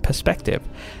third-person perspective.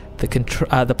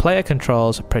 The player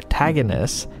controls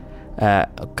protagonists.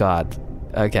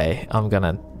 Okay, I'm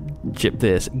gonna jip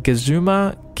this.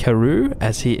 Gazuma Karu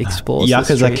as he explores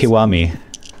Yakuza Kiwami.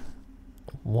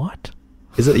 What?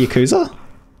 Is it Yakuza?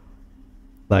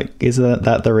 Like, is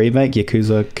that the remake,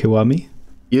 Yakuza Kiwami?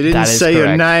 You didn't say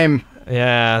your name.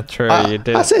 Yeah, true. You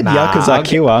did. I said Yakuza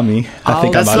Kiwami. I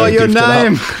think that's not your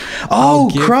name.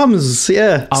 Crumbs.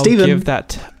 Yeah, Stephen.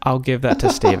 I'll give that to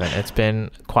Stephen. It's been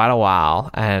quite a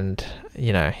while, and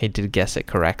he did guess it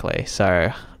correctly,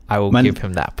 so I will give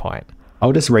him that point.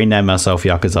 I'll just rename myself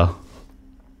Yakuza.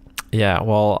 Yeah,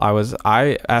 well,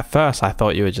 at first I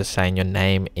thought you were just saying your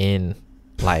name in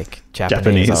like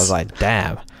Japanese. I was like,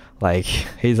 damn, like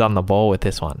he's on the ball with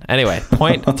this one. Anyway,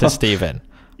 point to Stephen.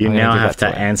 You now have to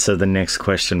answer the next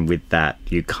question with that.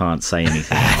 You can't say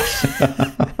anything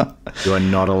else. You are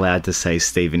not allowed to say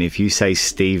Stephen. If you say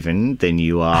Stephen, then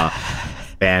you are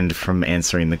banned from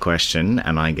answering the question,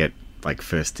 and I get like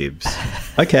first dibs.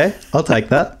 Okay, I'll take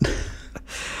that.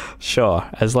 Sure,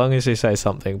 as long as you say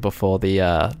something before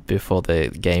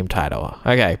the game title.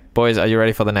 Okay, boys, are you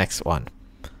ready for the next one?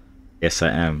 Yes, I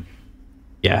am.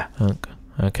 Yeah.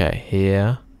 Okay,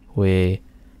 here we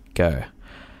go.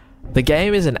 The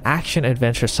game is an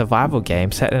action-adventure survival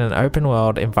game set in an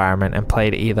open-world environment and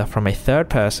played either from a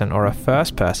third-person or a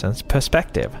first-person's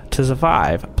perspective. To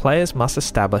survive, players must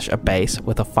establish a base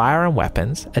with a fire and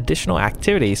weapons. Additional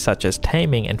activities such as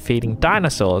taming and feeding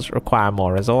dinosaurs require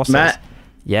more resources. Matt?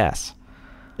 Yes.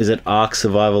 Is it Ark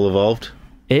Survival Evolved?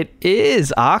 It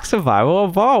is Ark Survival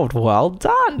Evolved. Well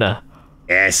done.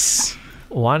 Yes.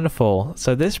 Wonderful.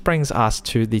 So this brings us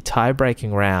to the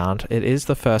tie-breaking round. It is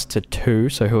the first to 2,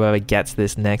 so whoever gets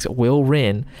this next will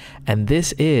win. And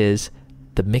this is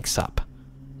the mix-up.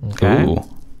 Okay? Ooh.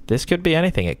 This could be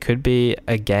anything. It could be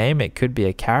a game. It could be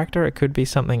a character. It could be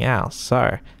something else.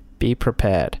 So be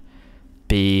prepared.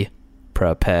 Be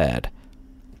prepared.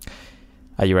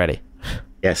 Are you ready?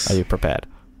 Yes. Are you prepared?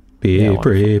 Be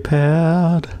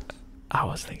prepared. I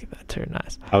was thinking that too.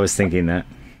 Nice. I was thinking that.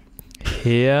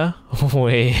 Here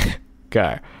we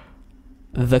go.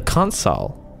 The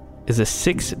console is a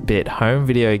 16-bit home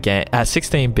video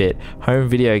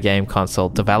game console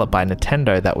developed by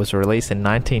Nintendo that was released in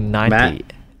 1990.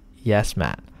 Matt? Yes,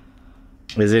 Matt.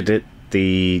 Is it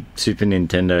the Super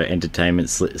Nintendo Entertainment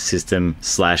System /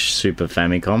 Super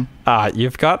Famicom?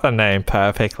 You've got the name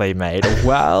perfectly made.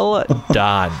 Well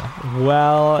done.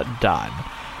 Well done.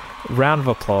 Round of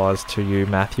applause to you,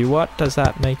 Matthew. What does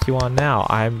that make you on now?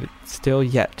 I'm still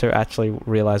yet to actually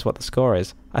realize what the score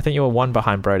is. I think you were 1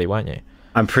 behind Brody, weren't you?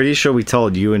 I'm pretty sure we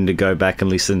told Ewan to go back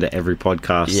and listen to every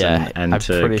podcast and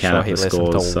to count up the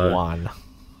scores. To 1.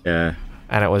 Yeah.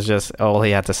 And it was just, all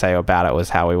he had to say about it was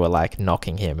how we were like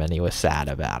knocking him and he was sad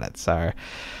about it. So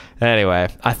anyway,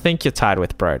 I think you're tied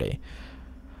with Brody.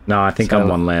 No, I think I'm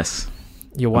one less.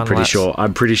 You're one less?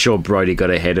 I'm pretty sure Brody got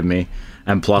ahead of me.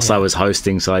 And plus I was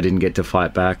hosting, so I didn't get to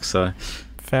fight back. So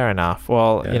fair enough.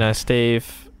 Well,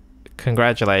 Steve,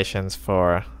 congratulations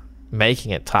for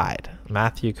making it tied.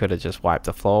 Matthew could have just wiped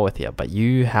the floor with you, but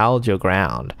you held your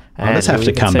ground. I'll just have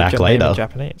to come back later.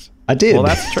 Japanese. I did. Well,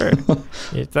 that's true.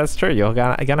 That's true. You're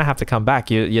gonna have to come back.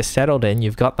 You're settled in.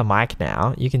 You've got the mic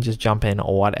now. You can just jump in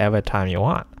whatever time you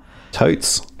want.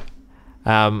 Totes.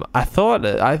 I thought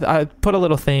I put a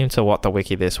little theme to What the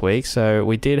Wiki this week. So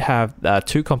we did have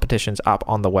 2 competitions up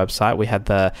on the website. We had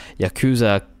the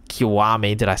Yakuza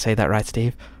Kiwami. Did I say that right,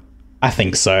 Steve? I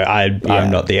think so. I'm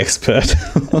not the expert.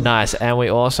 Nice. And we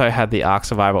also had the Ark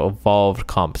Survival Evolved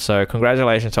comp. So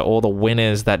congratulations to all the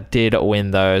winners that did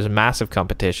win those massive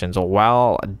competitions.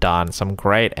 Well done. Some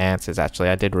great answers, actually.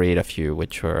 I did read a few,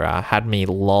 which were had me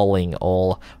lolling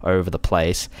all over the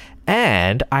place.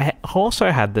 And I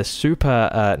also had the Super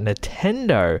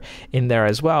Nintendo in there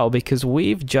as well, because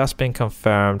we've just been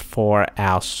confirmed for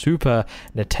our Super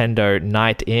Nintendo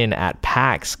Night In at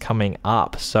PAX coming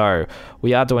up. So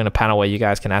we are doing a panel where you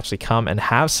guys can actually come and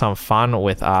have some fun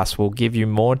with us. We'll give you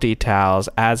more details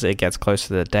as it gets closer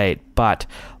to the date, but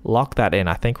lock that in.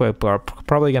 I think we're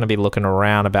probably going to be looking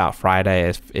around about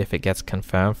Friday if it gets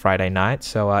confirmed, Friday night.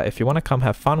 So if you want to come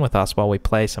have fun with us while we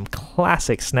play some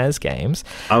classic SNES games.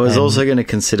 I was also going to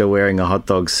consider wearing a hot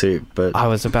dog suit, but I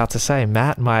was about to say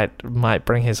Matt might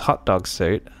bring his hot dog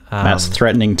suit. Matt's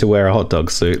threatening to wear a hot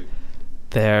dog suit.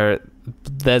 There's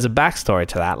a backstory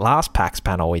to that. Last PAX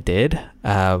panel we did,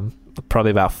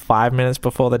 probably about 5 minutes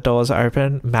before the doors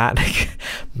open, Matt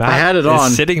I had it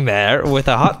on, sitting there with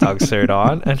a hot dog suit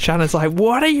on, and Shannon's like,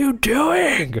 "What are you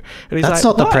doing?" And he's That's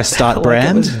like, not the Press Start Like,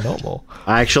 brand. it was normal.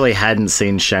 I actually hadn't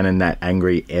seen Shannon that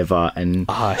angry ever, and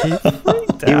He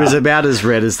he was about as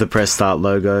red as the Press Start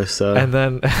logo. So and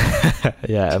then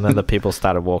and then the people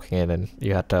started walking in, and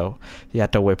you had to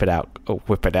whip it off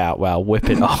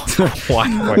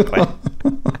quite quickly.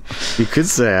 You could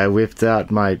say I whipped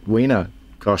out my wiener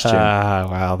costume.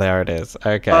 Well, there it is.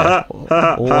 Okay.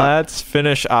 Let's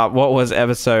finish up what was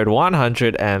episode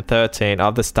 113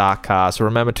 of the Startcast.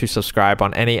 Remember to subscribe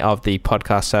on any of the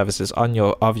podcast services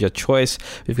of your choice.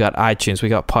 We've got iTunes, we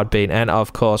got Podbean, and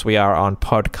of course we are on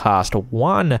Podcast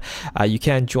One. You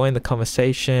can join the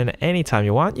conversation anytime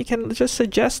you want. You can just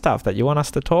suggest stuff that you want us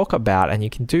to talk about, and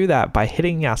you can do that by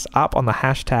hitting us up on the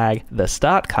hashtag the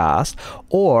Startcast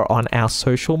or on our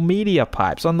social media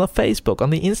pipes, on the Facebook, on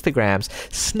the Instagrams,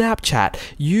 Snapchat,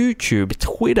 YouTube,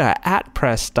 Twitter at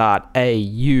press.au.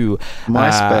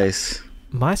 MySpace.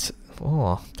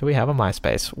 Do we have a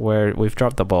MySpace? Where we've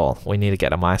dropped the ball. We need to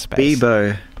get a MySpace.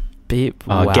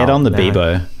 Bebo. Get on the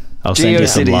Bebo. I'll send you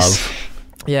some love.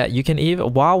 Yeah, you can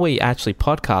even, while we actually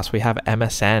podcast, we have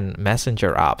MSN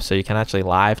Messenger up, so you can actually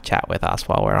live chat with us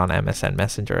while we're on MSN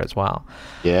Messenger as well.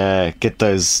 Yeah, get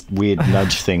those weird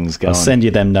nudge things going. I'll send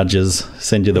you them nudges.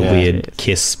 Send you the weird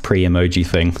kiss pre-emoji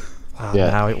thing.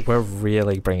 Now we're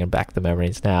really bringing back the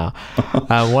memories now.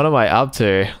 What am I up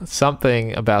to?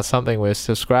 Something. We're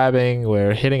subscribing.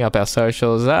 We're hitting up our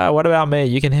socials. What about me?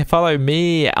 You can follow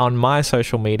me on my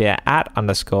social media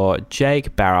 @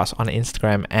 Jake Barros on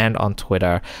Instagram and on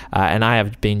Twitter. And I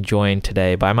have been joined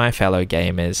today by my fellow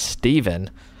gamers, Stephen.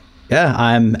 Yeah,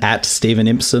 I'm @Stephen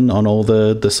Impson on all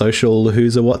the social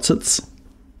who's a what's-its.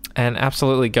 And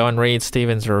absolutely go and read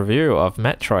Steven's review of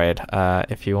Metroid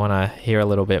if you want to hear a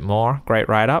little bit more. Great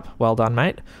write-up. Well done,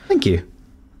 mate. Thank you.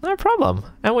 No problem.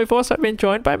 And we've also been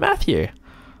joined by Matthew.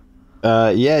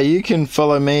 Yeah, you can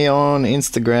follow me on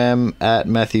Instagram at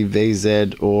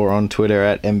MatthewVZ or on Twitter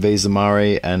at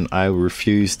MVZamari, and I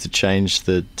refuse to change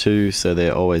the two, so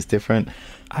they're always different.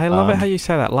 I love it how you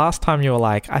say that. Last time you were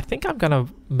like, I think I'm going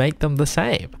to make them the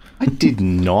same. I did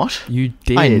not. You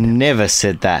did. I never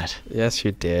said that. Yes,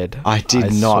 you did. I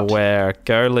did not. I swear.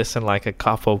 Go listen like a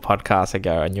couple podcasts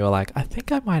ago, and you were like, I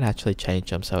think I might actually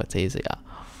change them so it's easier.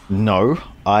 No,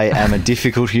 I am a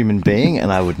difficult human being,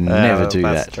 and I would never do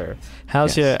that's that. True.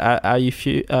 How's your? Are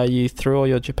you through all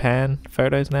your Japan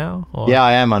photos now? Or? Yeah,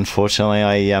 I am.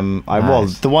 Unfortunately, well,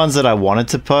 the ones that I wanted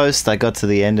to post, I got to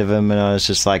the end of them, and I was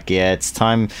just like, yeah, it's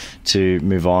time to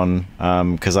move on.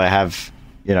 Because I have,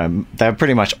 they're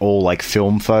pretty much all like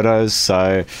film photos,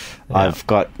 so I've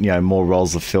got more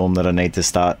rolls of film that I need to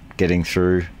start getting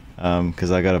through.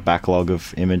 Because I got a backlog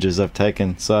of images I've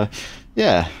taken. So,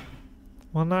 yeah.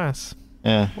 Well, nice.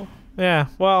 Yeah. Yeah.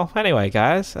 Well, anyway,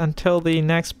 guys, until the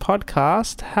next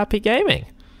podcast, happy gaming.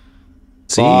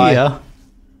 See ya.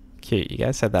 Cute. You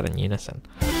guys said that in unison.